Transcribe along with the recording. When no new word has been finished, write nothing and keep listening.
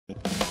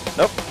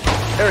Nope.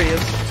 There he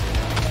is.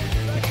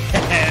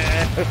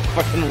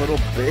 Fucking little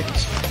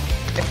bitch.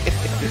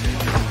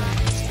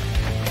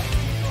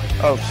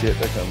 Oh shit,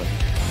 they're coming.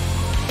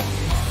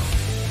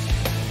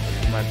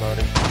 My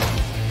body.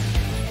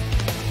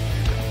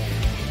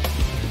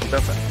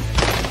 That's it.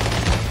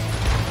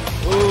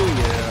 Oh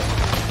yeah.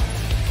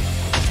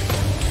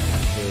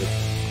 Good.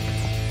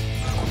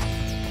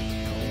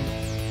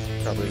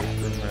 Probably this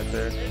room right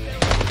there.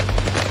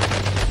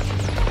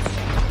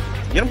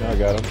 Get him. I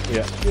got him.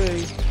 Yeah.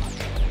 Yay.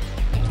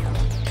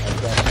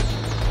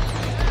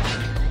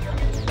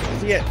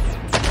 Yeah.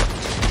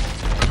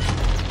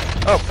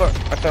 Oh fuck!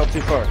 I fell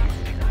too far.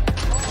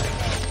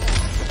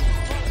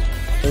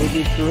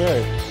 Maybe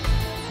correct.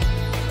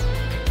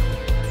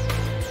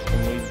 And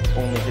we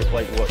only hit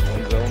like what,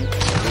 one zone?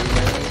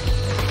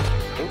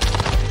 Oh,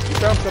 you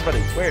found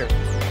somebody. Where?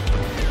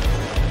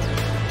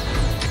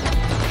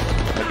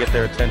 I get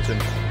their attention.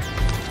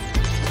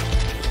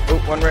 Oh,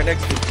 one right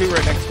next to you. Two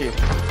right next to you.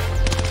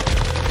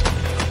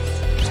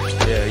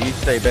 Yeah, you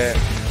stay back.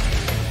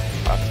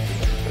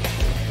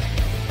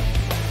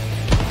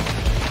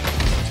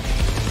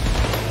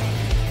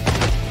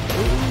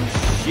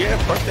 Yeah,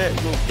 fuck that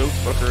little ghost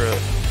fucker up.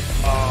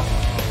 Oh,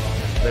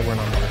 they weren't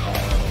on the recall, I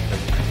don't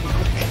think.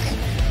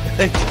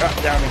 They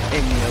dropped down and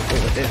came me up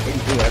with it. They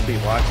knew I'd be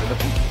watching them.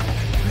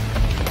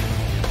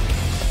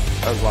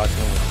 I was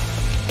watching them.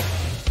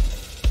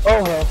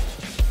 Oh, hell.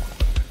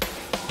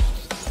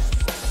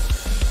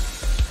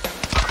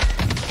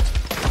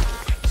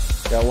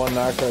 Got one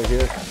knock right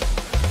here.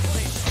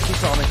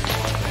 He's on me.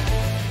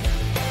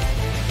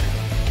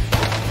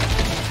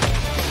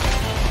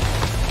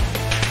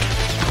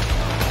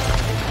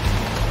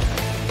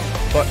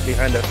 Fuck,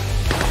 behind us.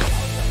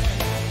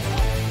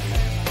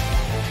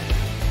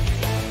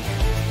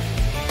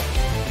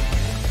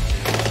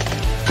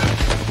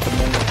 Come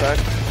on the side.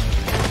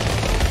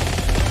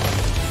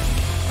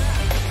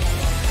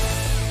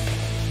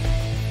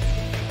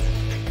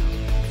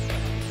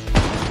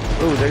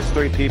 Ooh, there's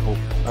 3 people.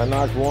 I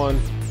knocked one.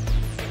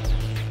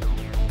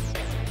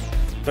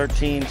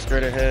 13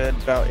 straight ahead,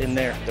 about in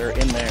there. They're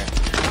in there.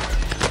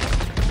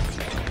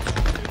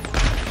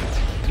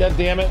 God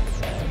damn it.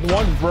 The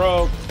one's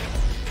broke.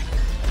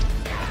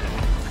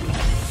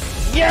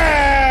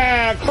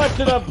 Yeah! Clutch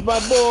it up, my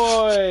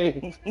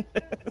boy!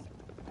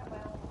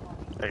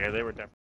 Okay, they were down.